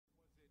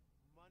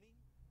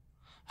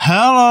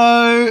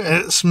Hello,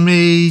 it's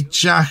me,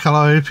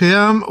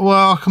 Jack-a-Lopium.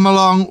 Welcome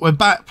along. We're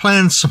back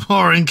playing some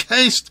more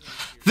Encased.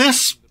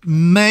 This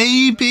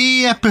may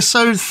be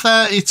episode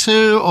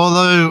 32,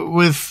 although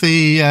with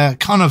the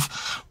kind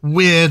of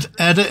weird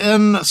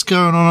editing that's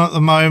going on at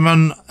the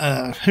moment,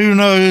 who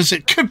knows?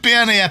 It could be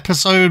any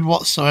episode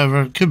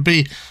whatsoever. It could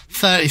be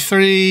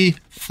 33,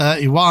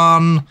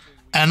 31,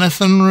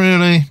 anything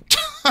really.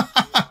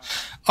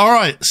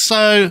 Alright,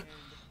 so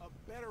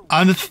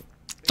I've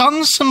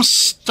done some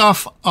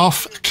stuff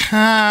off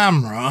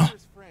camera.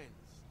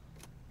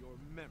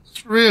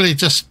 It's really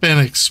just been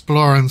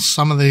exploring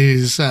some of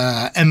these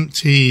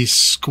empty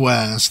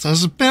squares.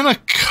 There's been a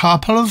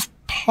couple of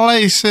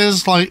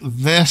places like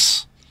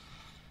this.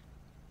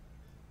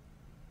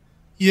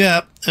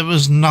 Yeah, it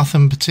was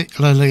nothing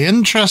particularly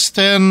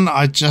interesting.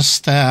 I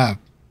just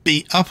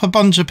beat up a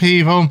bunch of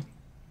people.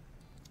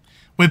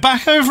 We're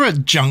back over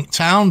at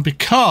Junktown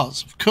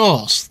because, of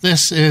course,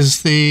 this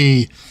is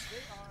the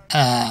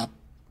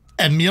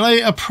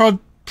Emulator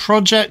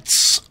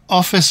Project's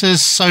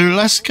offices, so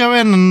let's go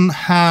in and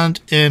hand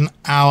in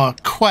our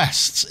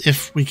quests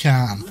if we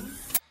can.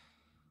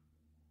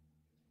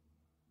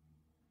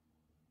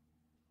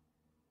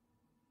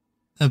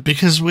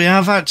 Because we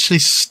have actually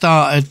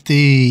started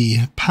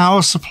the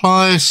power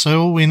supply,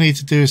 so all we need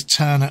to do is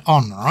turn it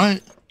on,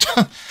 right?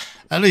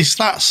 At least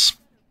that's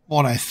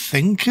what I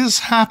think is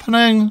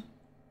happening.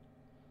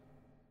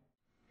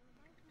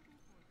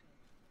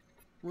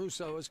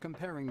 Russo is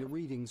comparing the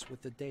readings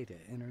with the data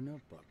in her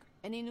notebook.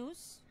 Any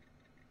news?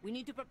 We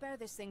need to prepare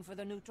this thing for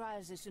the new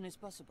trials as soon as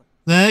possible.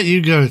 There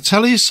you go.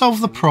 Tell you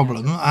solve the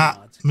problem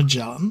at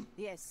Magellan.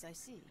 Yes, I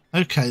see.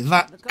 Okay,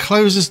 that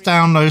closes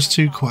down those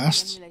two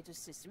quests.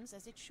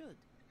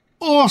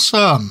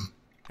 Awesome!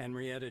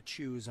 Henrietta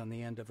chews on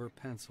the end of her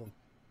pencil.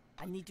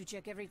 I need to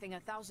check everything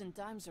 1,000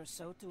 times or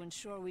so to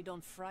ensure we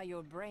don't fry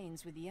your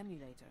brains with the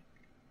emulator.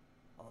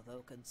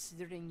 Although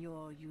considering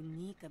your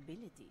unique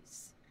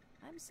abilities,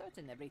 I'm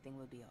certain everything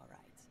will be all right.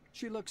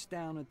 She looks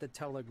down at the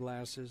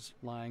teleglasses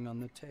lying on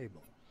the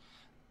table.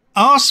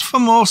 Ask for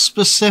more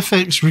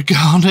specifics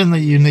regarding the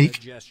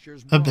unique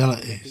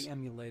abilities. The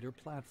emulator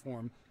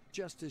platform,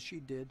 just as she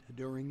did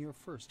during your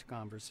first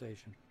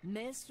conversation.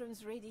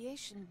 Maelstrom's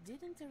radiation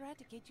didn't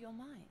eradicate your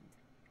mind.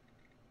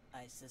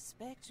 I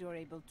suspect you're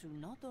able to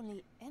not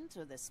only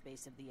enter the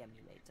space of the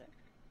emulator,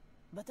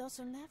 but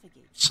also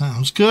navigate.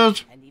 Sounds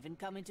good. And even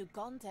come into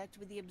contact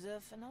with the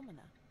observed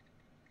phenomena.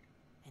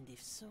 And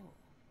if so,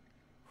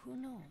 who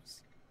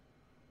knows?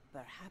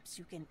 Perhaps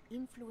you can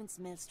influence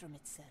Maelstrom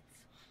itself.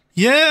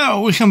 Yeah,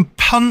 we can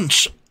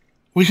punch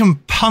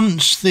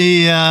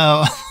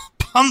the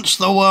punch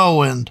the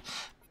whirlwind,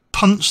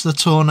 punch the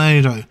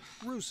tornado.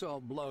 Russo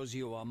blows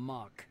you a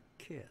mock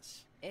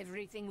kiss.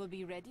 Everything will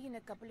be ready in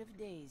a couple of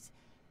days.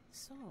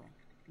 So,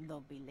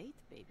 don't be late,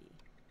 baby.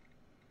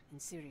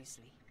 And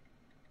seriously,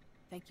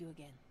 thank you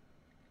again.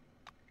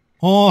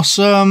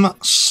 Awesome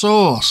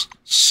sauce.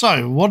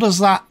 So, what does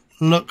that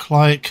look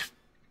like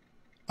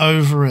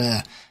over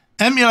here?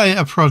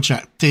 Emulator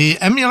Project. The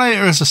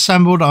emulator is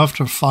assembled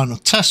after a final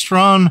test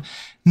run.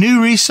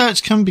 New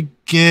research can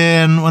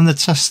begin. When the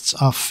tests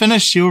are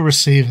finished, you'll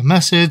receive a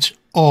message.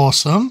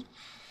 Awesome.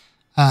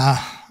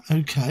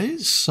 Okay,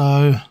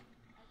 so...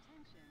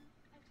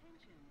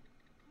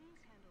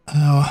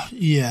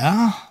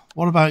 yeah.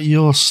 What about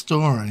your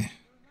story?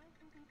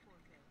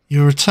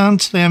 You return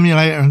to the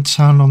emulator and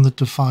turn on the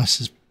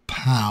device's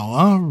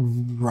power.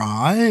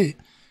 Right.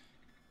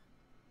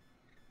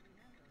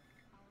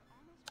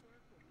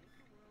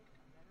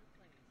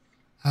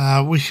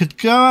 We could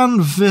go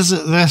and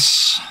visit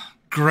this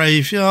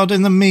graveyard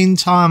in the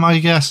meantime, I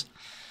guess.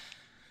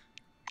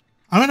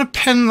 I'm going to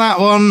pin that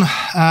one,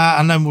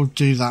 and then we'll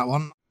do that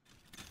one.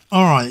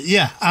 Alright,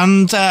 yeah,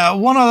 and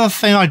one other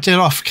thing I did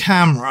off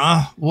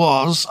camera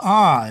was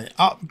I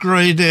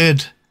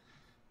upgraded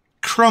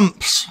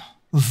Crump's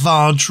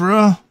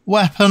Vajra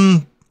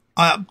weapon.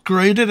 I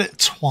upgraded it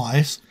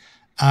twice,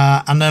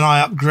 and then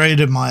I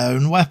upgraded my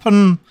own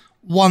weapon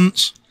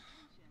once.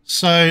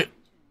 So,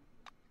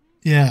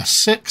 yeah,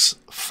 6,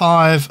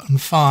 5,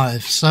 and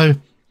 5. So,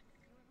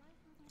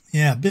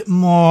 yeah, a bit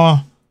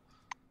more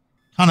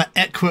kind of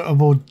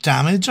equitable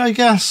damage, I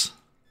guess.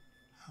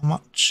 How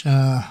much...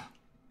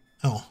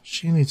 oh,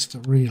 she needs to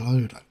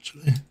reload,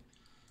 actually.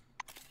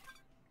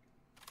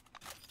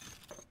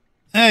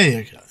 There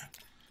you go.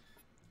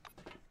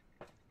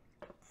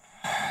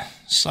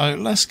 So,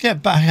 let's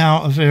get back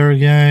out of here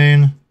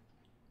again.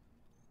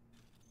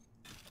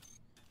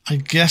 I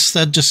guess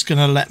they're just going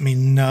to let me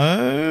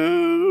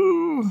know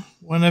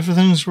when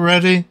everything's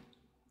ready.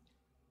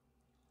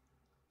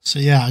 So,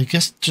 yeah, I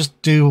guess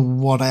just do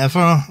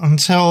whatever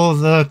until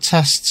the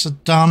tests are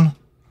done.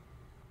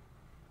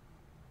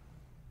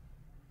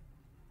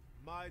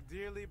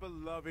 Dearly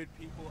beloved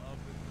people of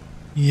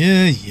the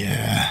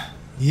Yeah.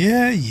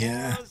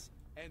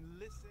 and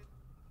listen.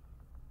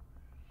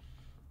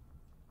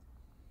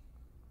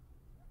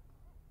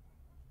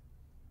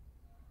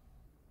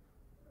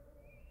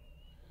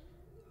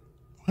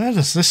 Where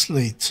does this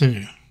lead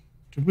to?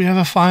 Did we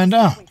ever find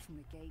out?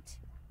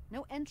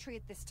 No entry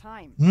at this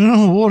time.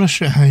 Oh, what a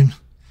shame.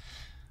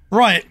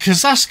 Right,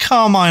 because that's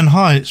Carmine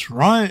Heights,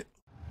 right?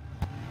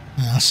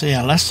 So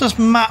yeah, let's just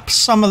map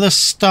some of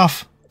this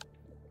stuff.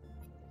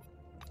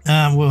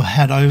 And we'll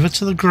head over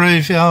to the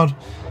graveyard.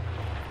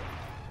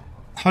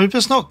 Hope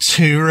it's not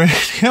too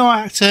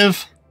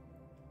radioactive.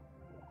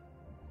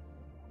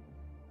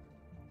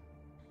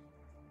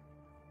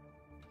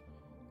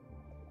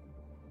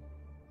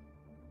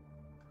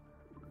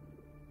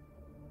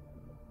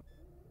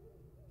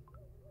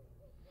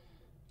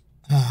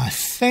 I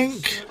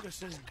think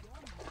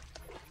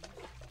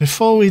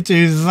before we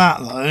do that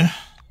though, I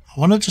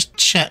want to just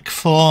check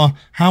for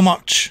how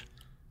much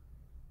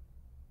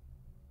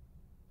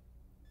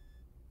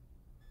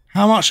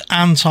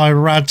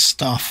anti-rad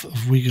stuff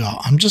have we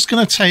got. I'm just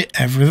going to take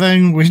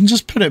everything. We can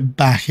just put it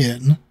back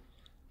in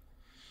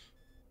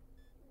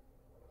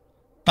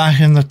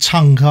the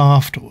tunk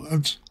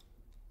afterwards.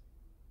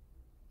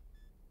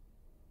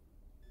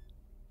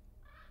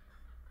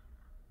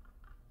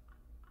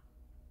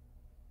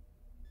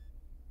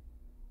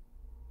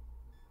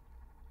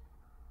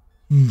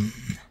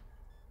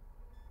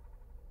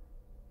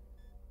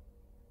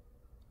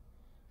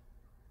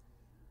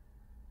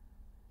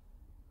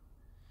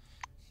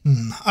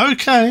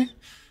 Okay.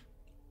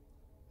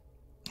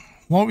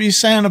 What were you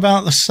saying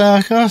about the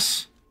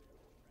circus?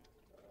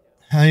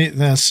 Hey,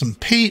 there's some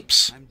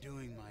peeps. I'm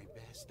doing my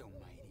best,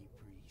 almighty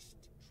priest.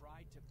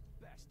 Try to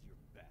best your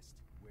best.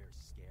 Wear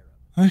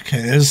scarab.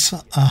 Okay, there's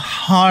a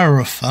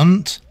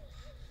Hierophant.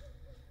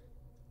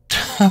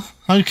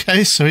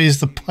 Okay, so he's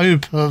the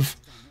Pope of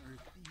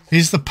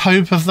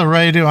the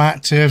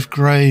radioactive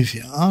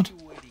graveyard.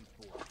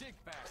 Dig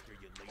faster,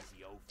 you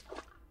lazy oaf.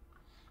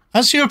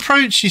 As you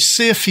approach, you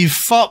see a few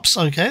fops.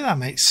 Okay, that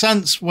makes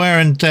sense.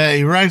 Wearing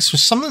dirty rags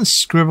with something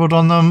scribbled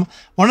on them.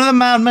 One of the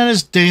madmen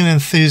is digging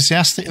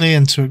enthusiastically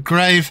into a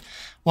grave,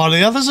 while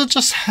the others are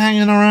just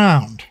hanging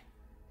around.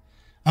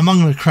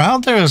 Among the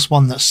crowd, there is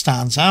one that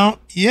stands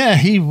out. Yeah,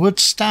 he would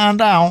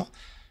stand out.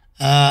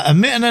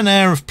 Emitting an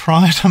air of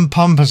pride and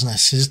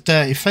pompousness, his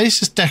dirty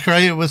face is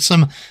decorated with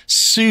some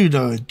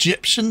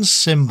pseudo-Egyptian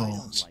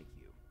symbols.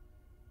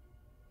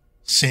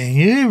 Seeing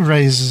you, he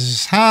raises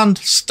his hand.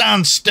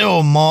 Stand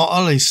still,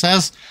 mortal, he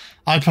says.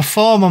 I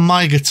perform on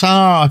my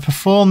guitar, I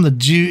perform the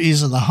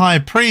duties of the high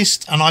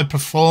priest, and I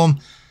perform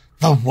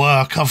the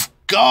work of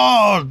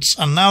gods.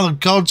 And now the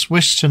gods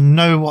wish to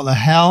know what the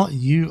hell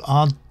you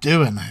are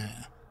doing here.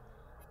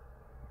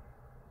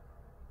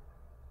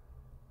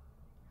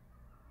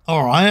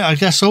 Alright, I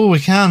guess all we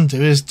can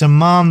do is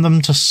demand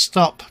them to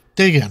stop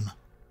digging.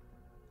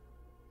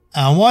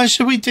 And why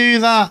should we do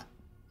that?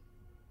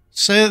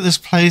 Say that this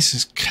place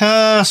is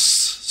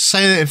cursed.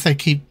 Say that if they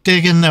keep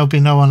digging, there'll be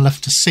no one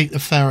left to seek the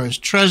Pharaoh's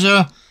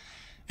treasure.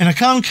 In a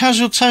calm,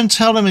 casual tone,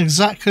 tell them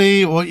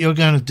exactly what you're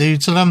going to do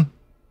to them.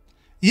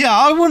 Yeah,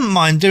 I wouldn't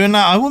mind doing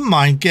that. I wouldn't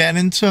mind getting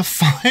into a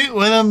fight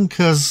with them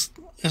because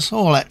it's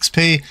all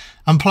XP.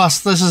 And plus,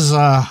 this is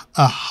a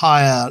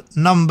higher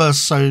number,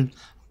 so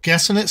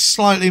guessing it's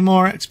slightly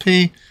more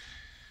XP.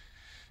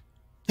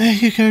 There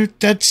you go,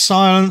 dead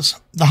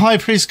silence. The high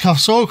priest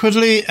coughs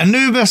awkwardly.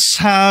 Anubis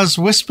has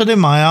whispered in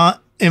my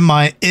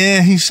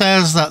ear, he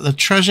says, that the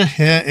treasure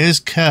here is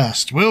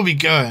cursed. We'll be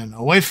going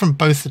away from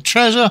both the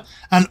treasure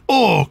and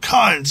all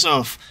kinds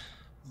of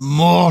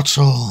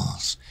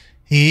mortals.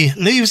 He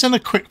leaves in a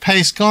quick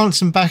pace,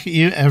 glancing back at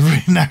you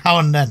every now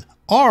and then.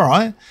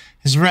 Alright.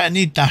 His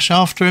retinue dash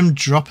after him,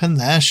 dropping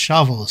their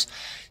shovels.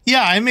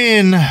 Yeah, I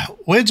mean,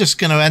 we're just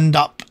going to end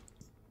up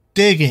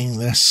digging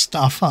this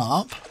stuff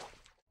up.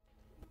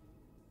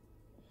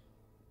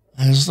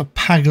 There's the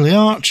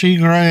Pagliacci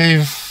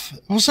grave.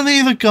 Wasn't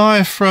he the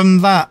guy from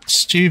that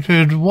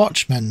stupid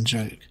Watchmen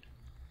joke?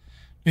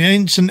 The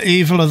ancient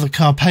evil of the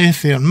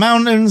Carpathian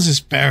Mountains is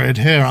buried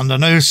here. Under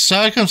no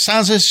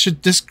circumstances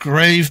should this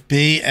grave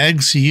be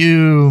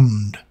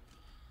exhumed.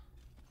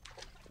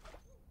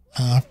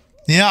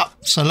 Yeah,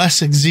 so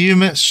let's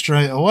exhume it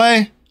straight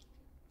away.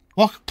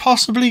 What could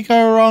possibly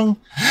go wrong?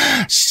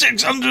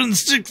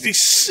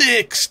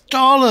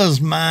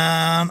 $666,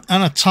 man.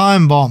 And a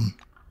time bomb.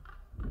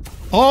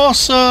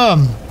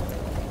 Awesome.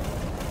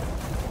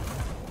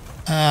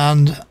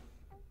 And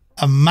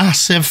a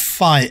massive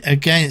fight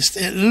against,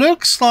 it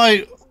looks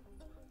like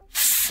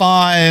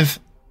 5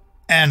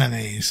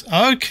 enemies.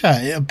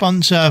 Okay, a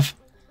bunch of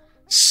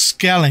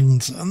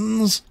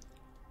skeletons.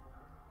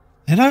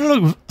 They don't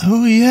look,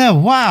 oh yeah,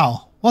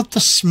 wow. What the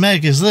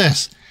smeg is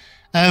this?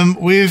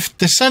 We've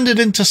descended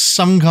into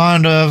some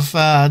kind of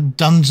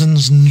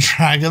Dungeons and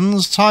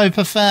Dragons type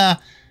affair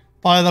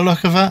by the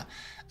look of it.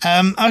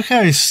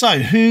 Okay, so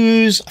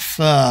who's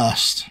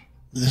first?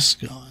 This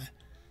guy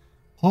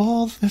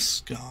or this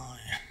guy?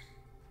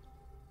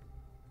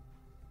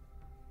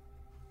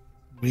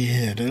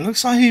 Weird. It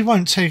looks like he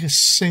won't take a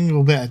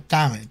single bit of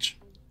damage.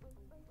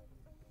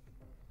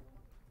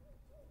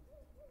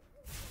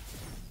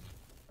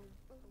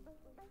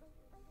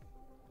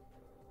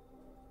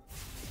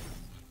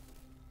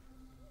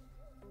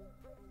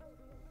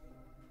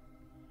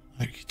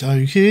 Okie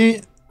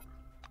dokie.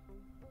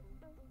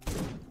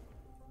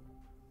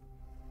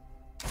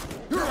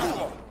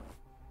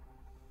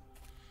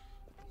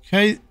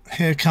 Okay,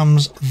 here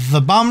comes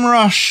the bum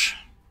rush.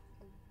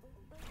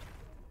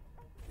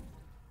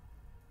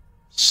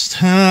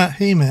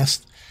 He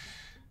missed.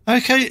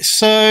 Okay,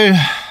 so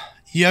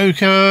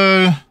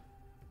Yoko.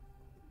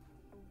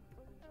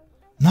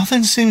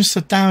 Nothing seems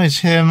to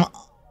damage him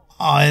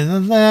either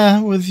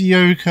there with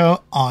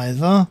Yoko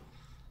either.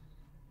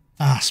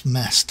 That's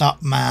messed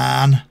up,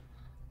 man.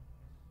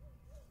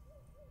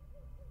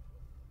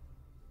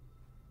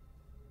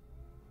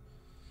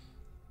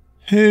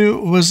 Who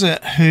was it?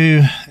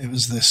 It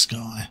was this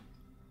guy.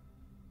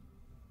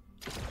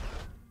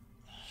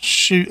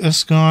 Shoot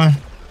this guy.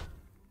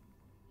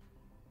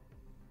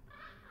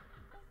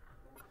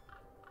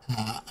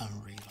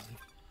 And reload.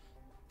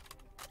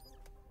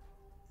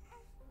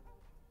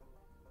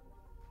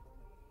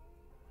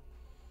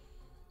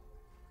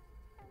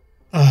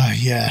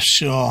 Yeah,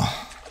 sure.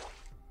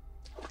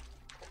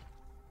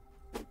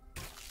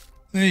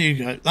 There you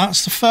go.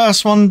 That's the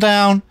first one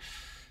down.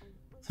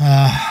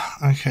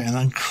 Okay, and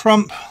then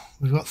Crump.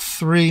 We've got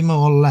 3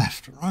 more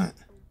left, right?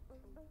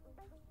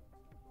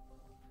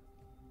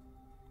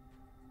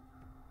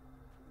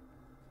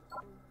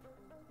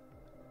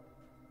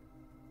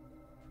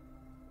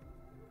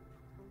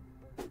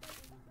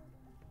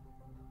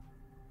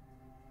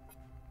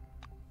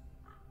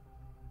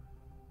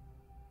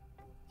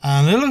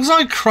 And it looks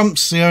like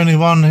Crump's the only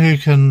one who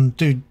can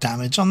do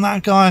damage on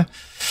that guy.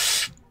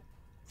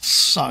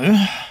 So...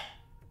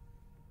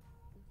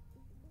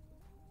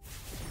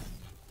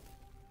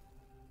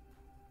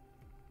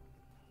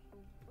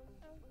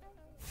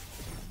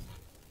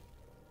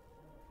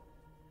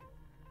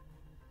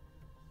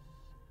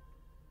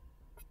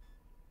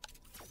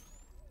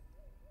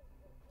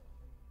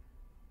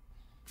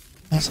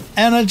 let's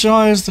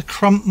energize the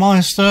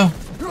Crumpmeister.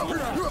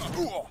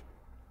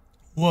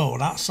 Whoa,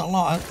 that's a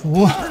lot of...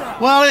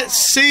 Well, it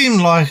seemed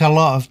like a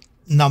lot of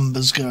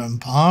numbers going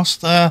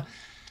past there.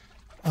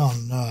 Oh,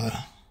 no.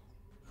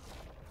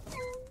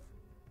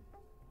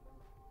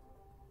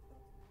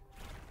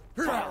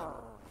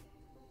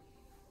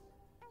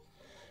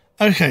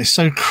 Okay,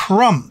 so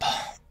Crump.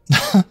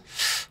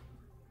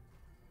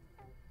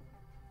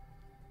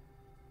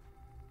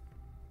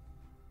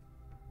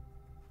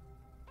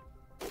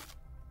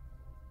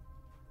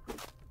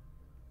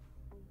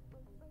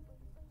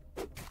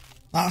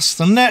 That's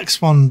the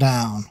next one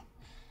down.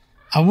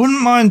 I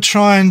wouldn't mind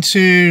trying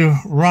to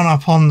run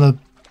up on the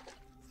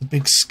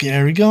big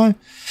scary guy.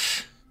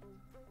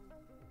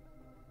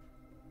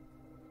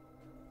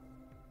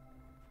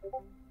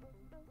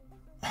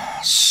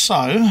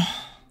 So,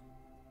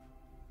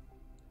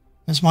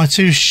 there's my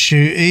 2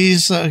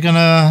 shooties that are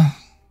gonna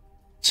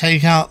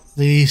take out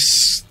the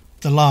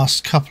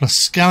last couple of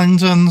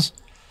skeletons.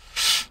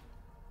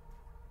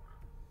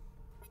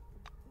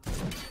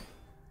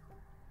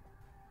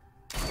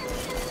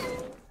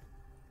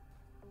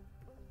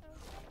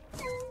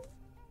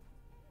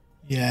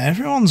 Yeah,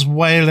 everyone's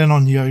wailing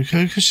on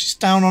Yoko because she's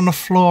down on the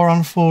floor,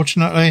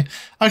 unfortunately.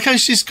 Okay,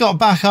 she's got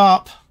back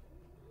up.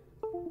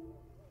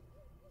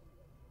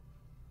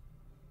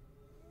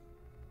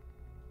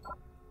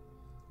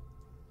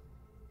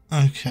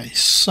 Okay,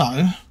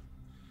 so...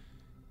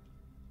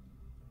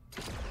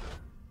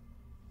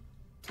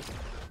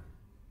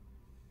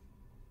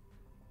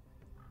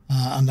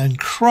 and then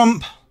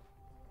Crump.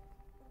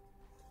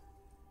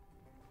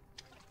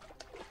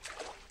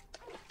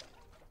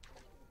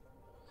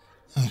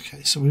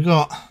 Okay, so we've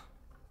got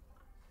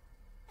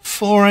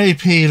 4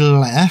 AP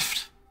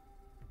left.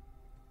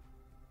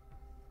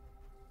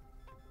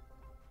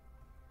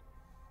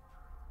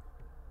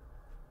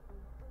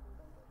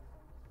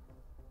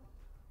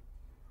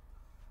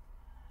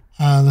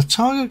 The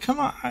target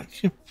cannot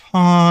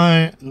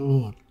occupy...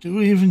 Ooh, do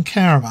we even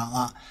care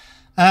about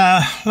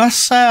that?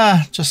 Let's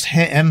just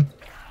hit him.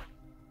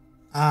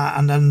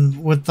 And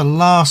then with the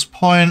last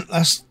point,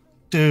 let's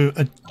do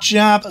a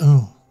jab.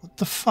 Ooh, what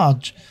the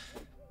fudge?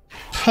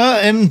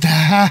 Put him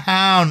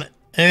down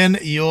in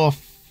your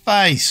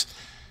face.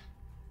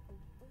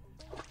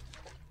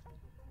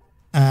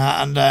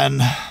 And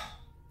then...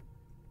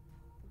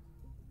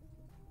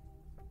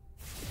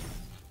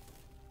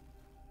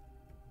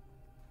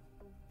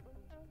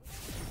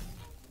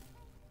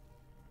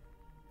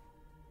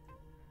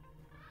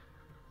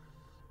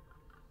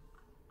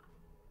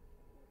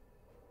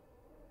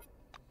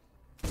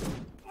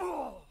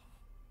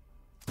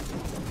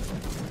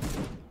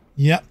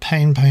 Yep,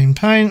 pain, pain,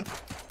 pain.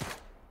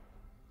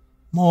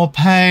 More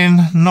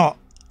pain, not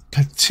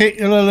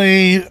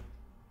particularly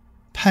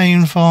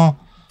painful.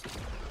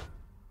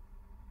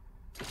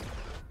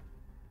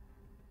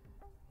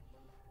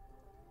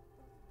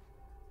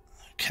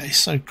 Okay,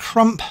 so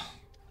Crump.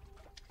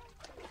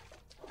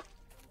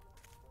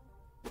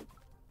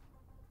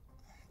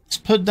 Let's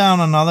put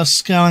down another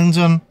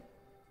skeleton.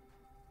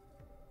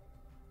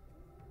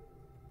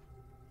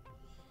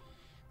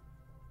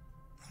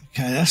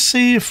 Okay, let's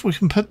see if we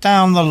can put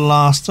down the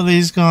last of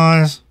these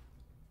guys.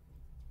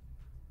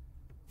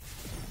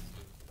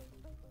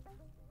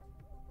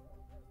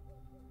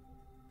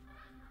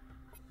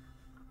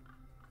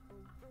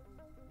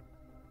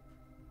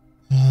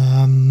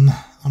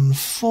 I'm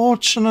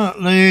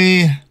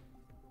unfortunately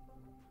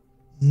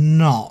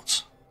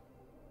not.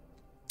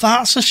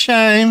 That's a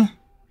shame.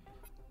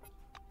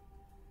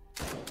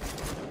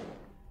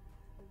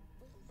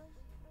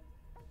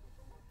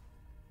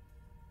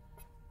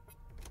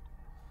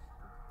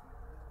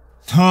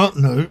 Oh,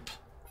 nope.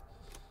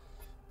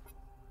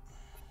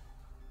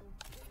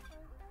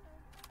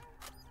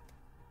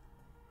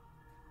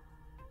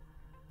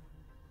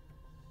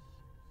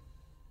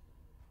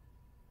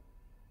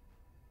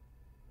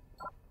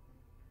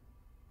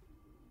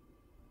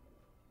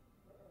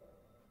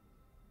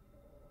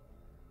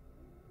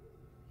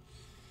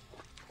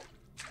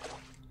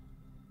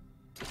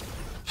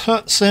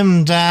 Puts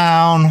him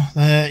down.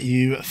 There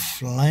you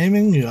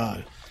flaming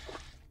go.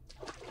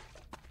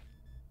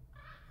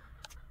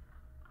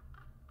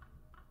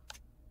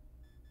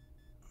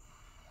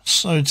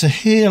 So to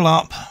heal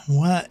up,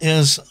 where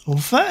is... Well,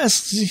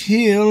 first to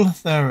heal,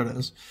 there it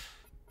is.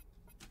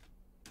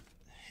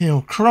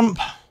 Heal Crump.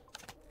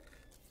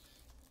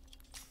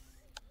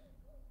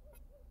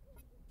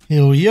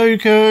 Heal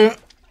Yoko.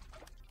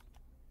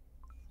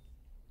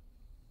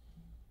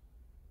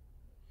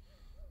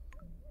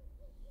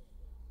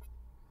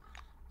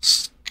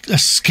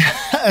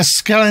 A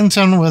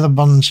skeleton with a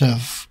bunch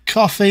of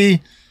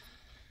coffee.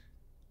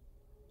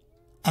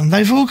 And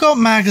they've all got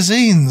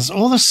magazines.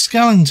 All the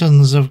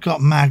skeletons have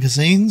got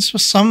magazines for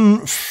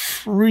some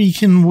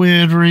freaking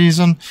weird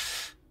reason.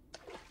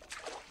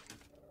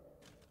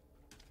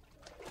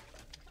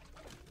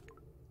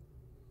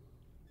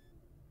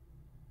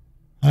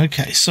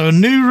 Okay, so a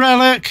new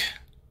relic.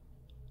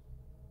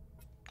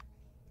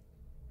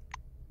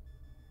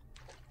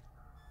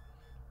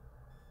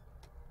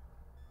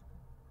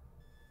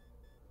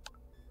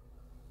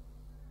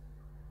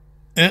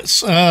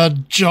 It's a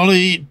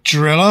Jolly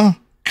Driller.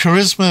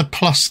 Charisma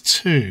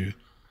 +2.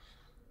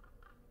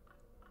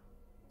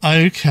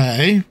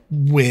 Okay,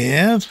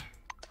 weird.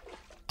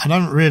 I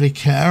don't really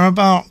care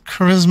about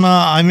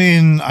charisma. I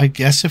mean, I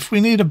guess if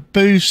we need a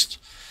boost.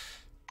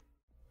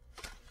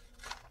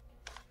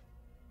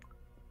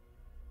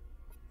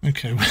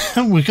 Okay,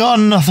 we got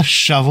another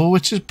shovel,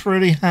 which is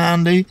pretty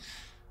handy.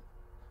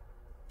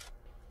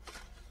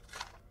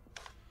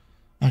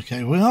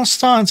 Okay, we are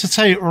starting to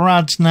take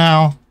rads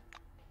now.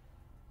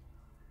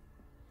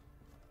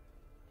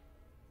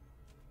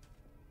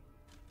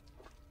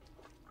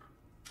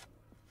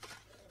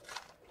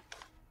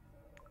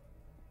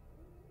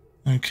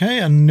 Okay,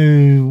 a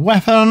new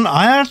weapon.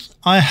 I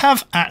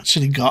have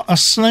actually got a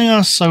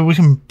slinger, so we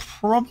can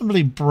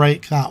probably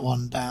break that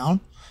one down.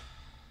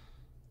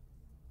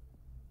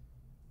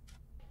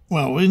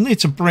 Well, we need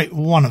to break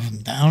one of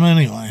them down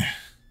anyway.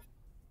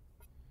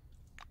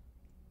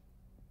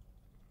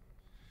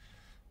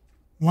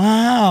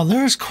 Wow,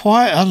 there's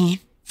quite a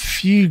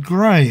few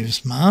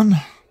graves,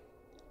 man.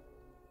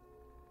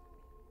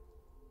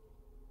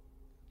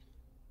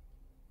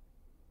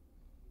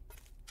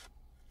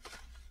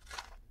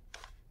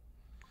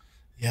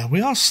 Yeah,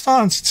 we are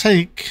starting to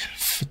take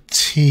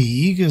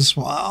fatigue as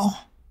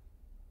well.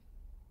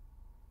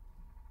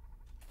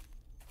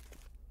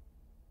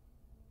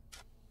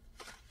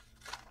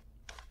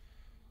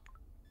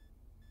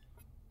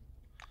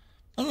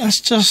 And let's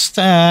just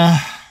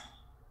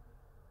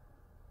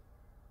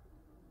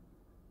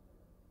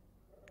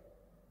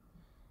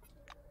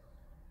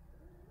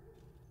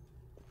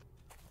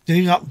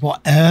dig up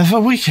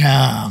whatever we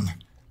can.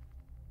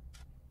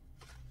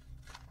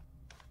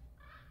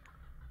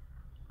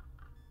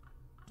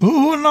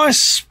 Ooh,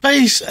 nice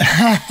space.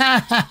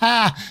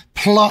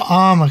 Plot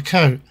armor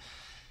coat.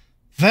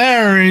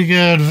 Very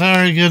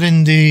good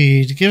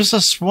indeed. Gives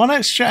us 1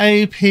 extra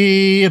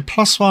AP,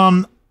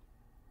 +1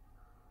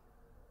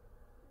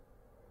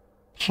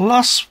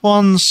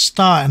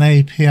 starting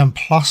AP and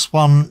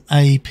 +1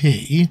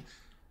 AP.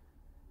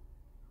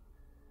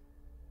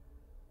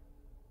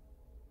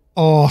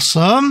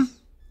 Awesome.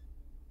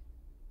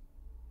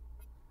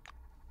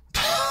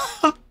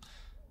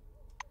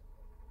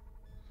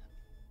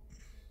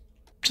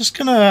 Just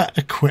gonna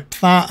equip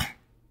that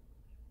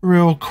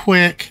real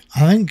quick.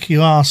 I think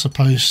you are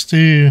supposed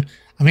to.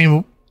 I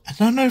mean, I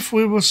don't know if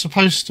we were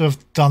supposed to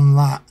have done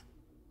that.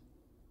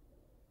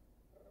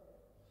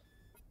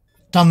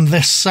 Done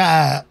this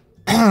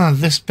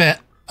this bit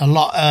a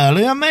lot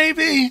earlier,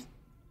 maybe.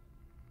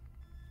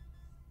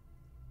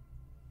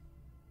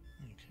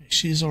 Okay,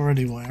 she's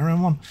already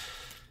wearing one.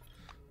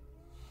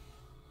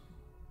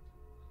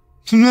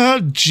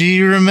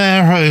 G.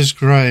 Romero's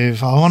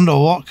grave. I wonder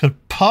what could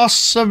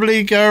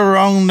possibly go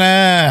wrong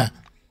there.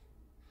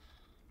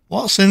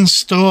 What's in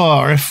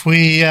store if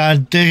we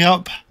dig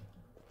up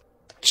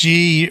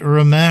G.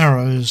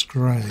 Romero's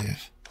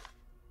grave?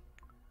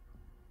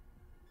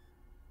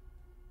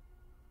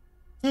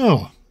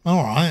 Oh,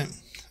 all right.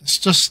 It's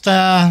just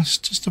a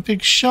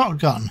big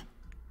shotgun.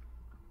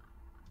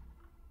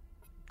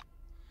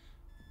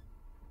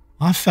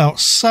 I felt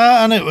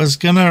certain it was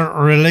gonna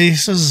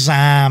release a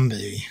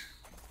zombie.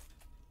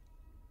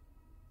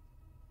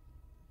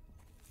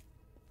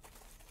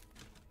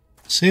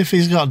 See if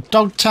he's got a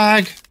dog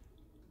tag.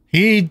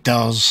 He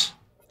does.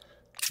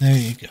 There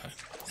you go.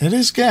 It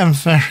is getting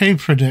very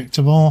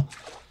predictable.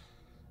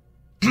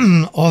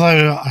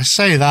 Although I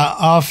say that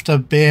after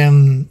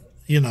being,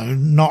 you know,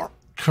 not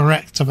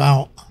correct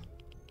about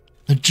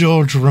the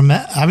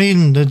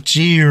the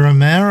G.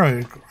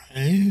 Romero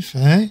grave,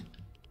 eh?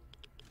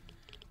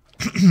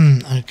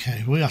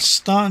 Okay, we are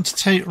starting to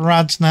take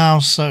rads now,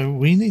 so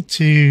we need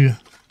to...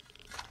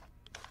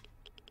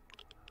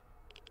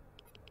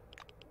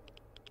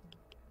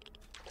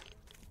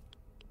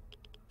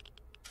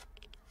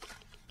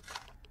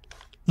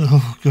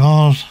 Oh,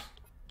 God.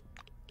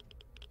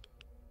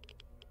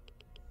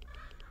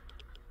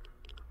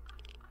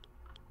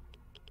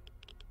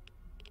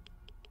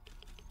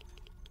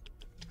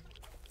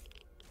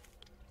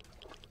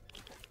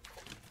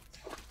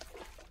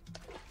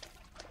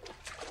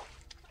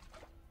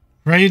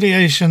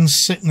 Radiation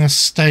sickness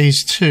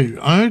stage 2.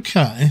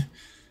 Okay.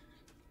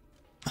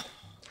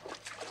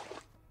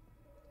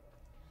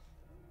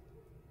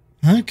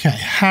 Okay,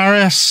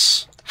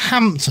 Harris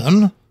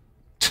Hampton.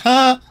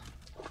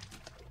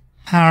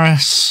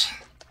 Harris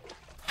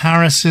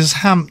is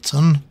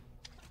Hampton.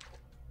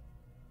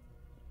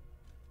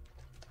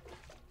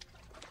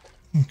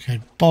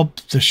 Okay, Bob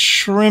the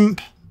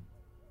Shrimp.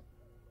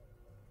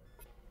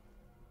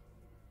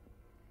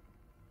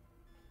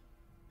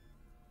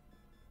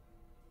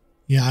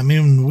 Yeah, I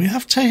mean, we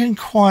have taken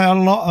quite a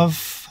lot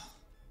of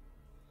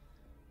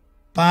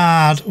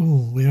bad...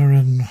 Oh, we're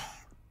in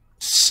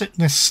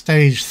sickness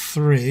stage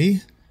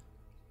 3.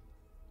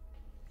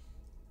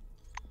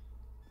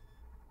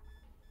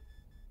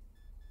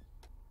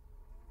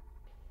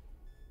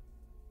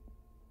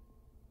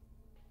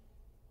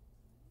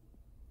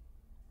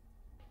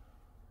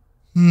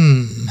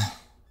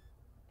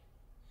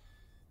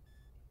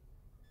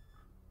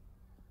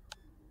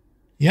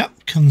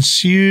 Yep,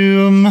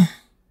 consume...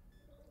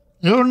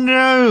 Oh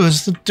no,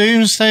 it's the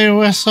doomsday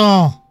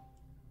whistle.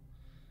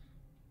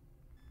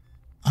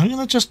 I'm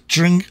going to just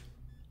drink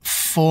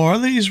 4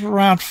 of these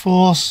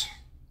Radforce.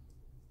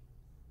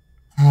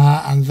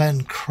 And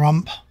then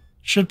Crump.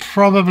 Should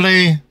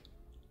probably...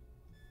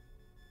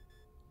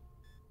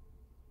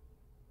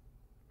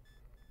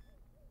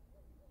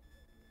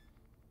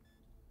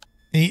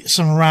 eat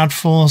some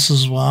Radforce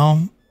as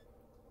well.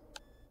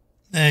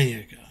 There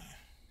you go.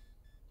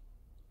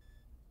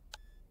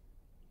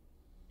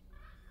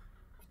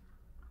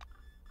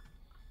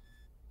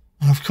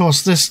 And of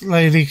course, this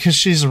lady, because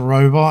she's a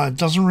robot, it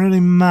doesn't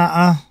really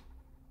matter.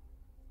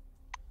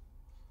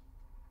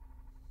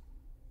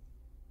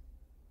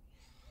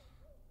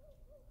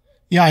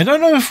 Yeah, I don't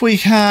know if we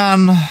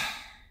can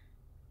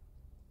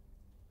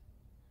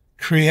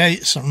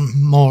create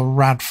some more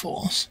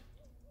Radforce.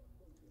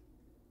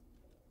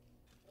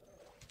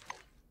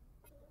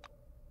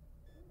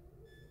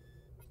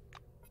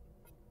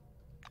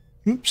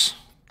 Oops.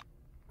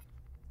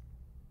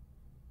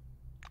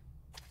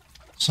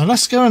 So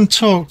let's go and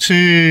talk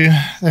to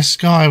this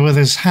guy with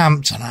his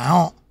Hampton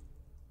out.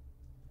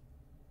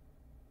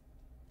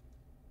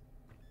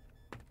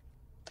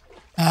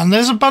 And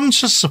there's a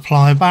bunch of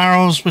supply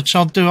barrels, which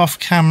I'll do off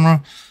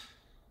camera.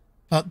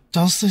 But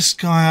does this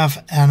guy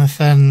have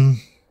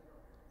anything?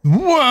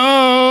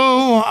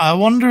 Whoa! I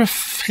wonder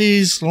if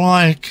he's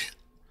like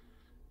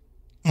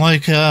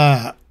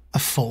a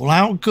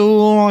Fallout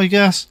ghoul, I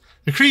guess.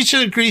 The creature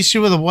that greets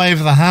you with a wave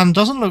of the hand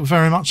doesn't look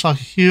very much like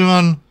a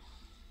human.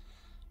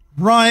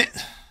 Right,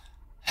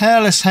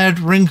 hairless head,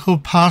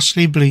 wrinkled,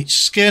 partially bleached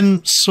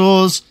skin,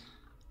 sores,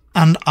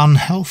 and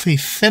unhealthy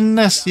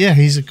thinness. Yeah,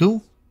 he's a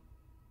ghoul.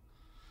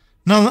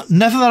 No,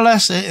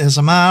 nevertheless, it is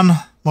a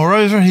man.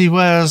 Moreover, he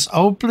wears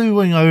old blue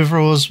wing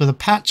overalls with a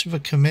patch of a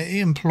committee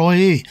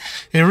employee.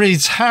 It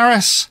reads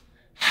Harris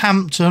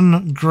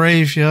Hampton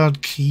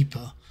Graveyard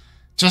Keeper.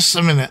 Just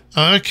a minute.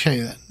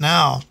 Okay, then.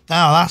 Now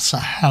that's a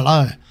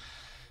hello.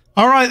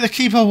 All right, the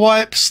keeper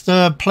wipes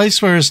the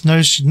place where his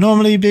nose should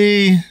normally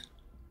be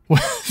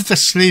with the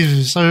sleeves of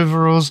his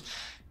overalls,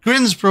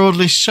 grins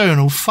broadly, showing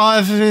all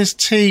 5 of his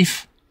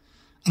teeth,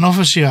 and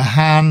offers you a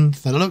hand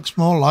that looks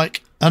more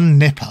like a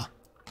nipper.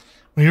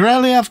 We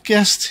rarely have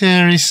guests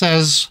here, he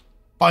says.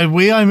 By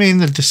we, I mean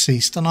the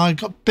deceased, and I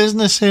got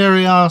business here,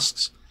 he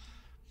asks.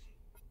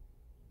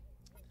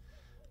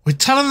 We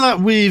tell him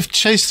that we've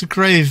chased the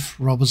grave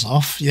robbers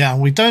off. Yeah,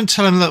 and we don't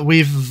tell him that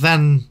we've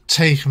then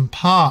taken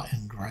part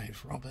in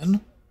grave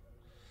robbing.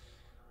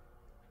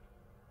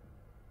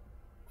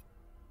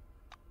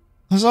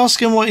 I was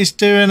asking what he's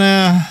doing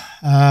here.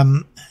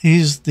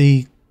 He's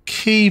the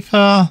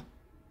keeper.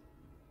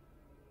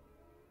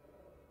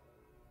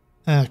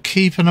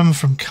 Keeping them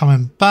from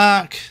coming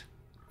back.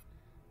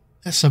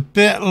 It's a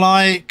bit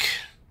like,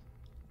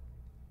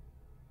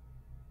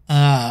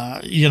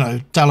 you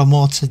know,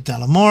 Delamore to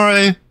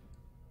Delamore.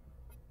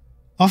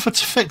 Offer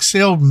to fix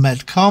the old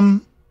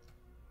medcom.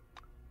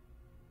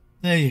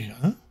 There you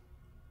go.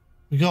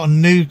 We got a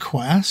new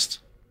quest.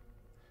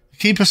 The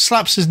keeper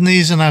slaps his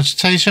knees in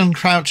agitation,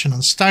 crouching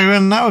and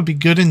staggering. That would be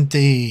good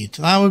indeed.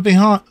 That would be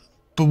hard.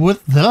 But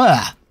with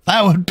that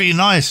would be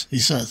nice, he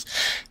says.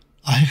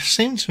 I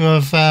seem to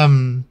have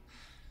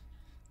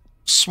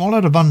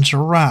swallowed a bunch of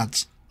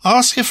rats.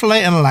 Ask if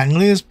Leighton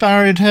Langley is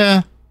buried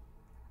here.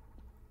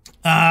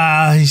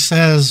 He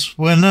says,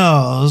 where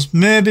knows,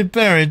 maybe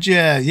buried,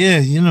 yeah,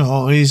 you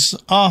know, he's,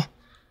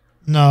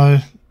 no.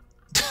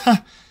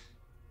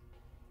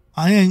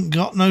 I ain't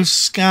got no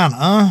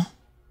scanner.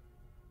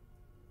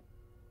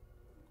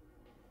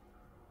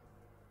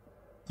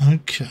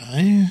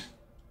 Okay.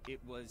 It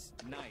was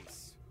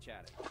nice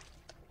chatting.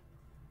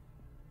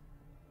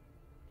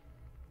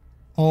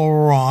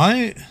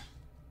 Alright.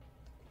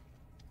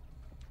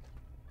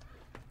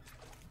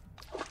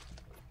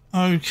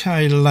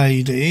 Okay,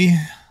 lady.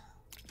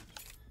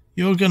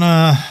 You're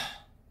gonna...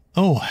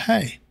 Oh,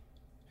 hey.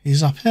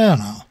 He's up here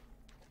now.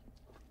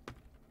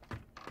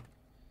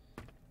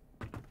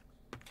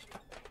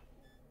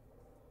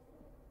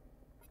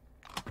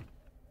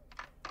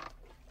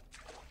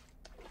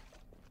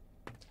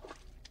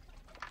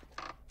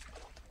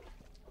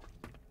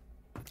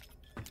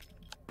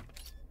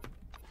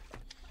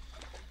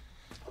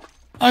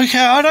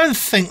 Okay, I don't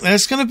think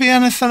there's going to be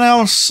anything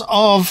else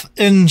of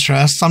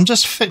interest. I'm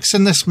just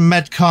fixing this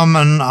medcom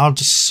and I'll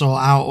just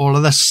sort out all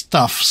of this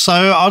stuff. So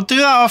I'll do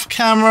that off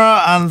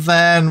camera and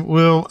then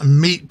we'll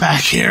meet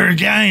back here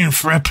again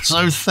for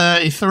episode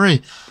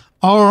 33.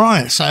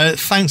 Alright, so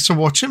thanks for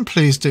watching.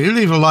 Please do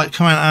leave a like,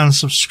 comment and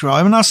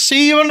subscribe. And I'll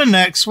see you on the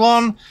next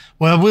one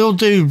where we'll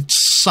do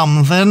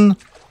something.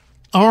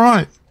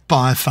 Alright,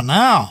 bye for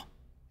now.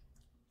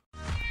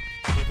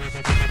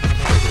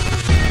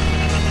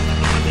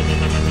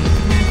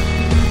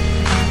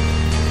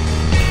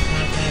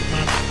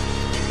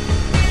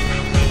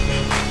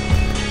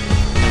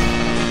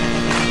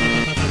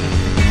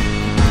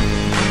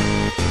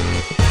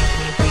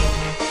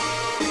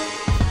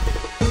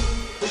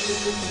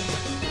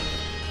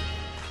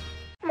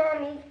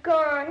 Mommy's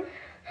gone.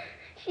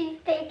 She's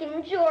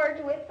taken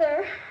George with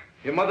her.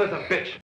 Your mother's a bitch.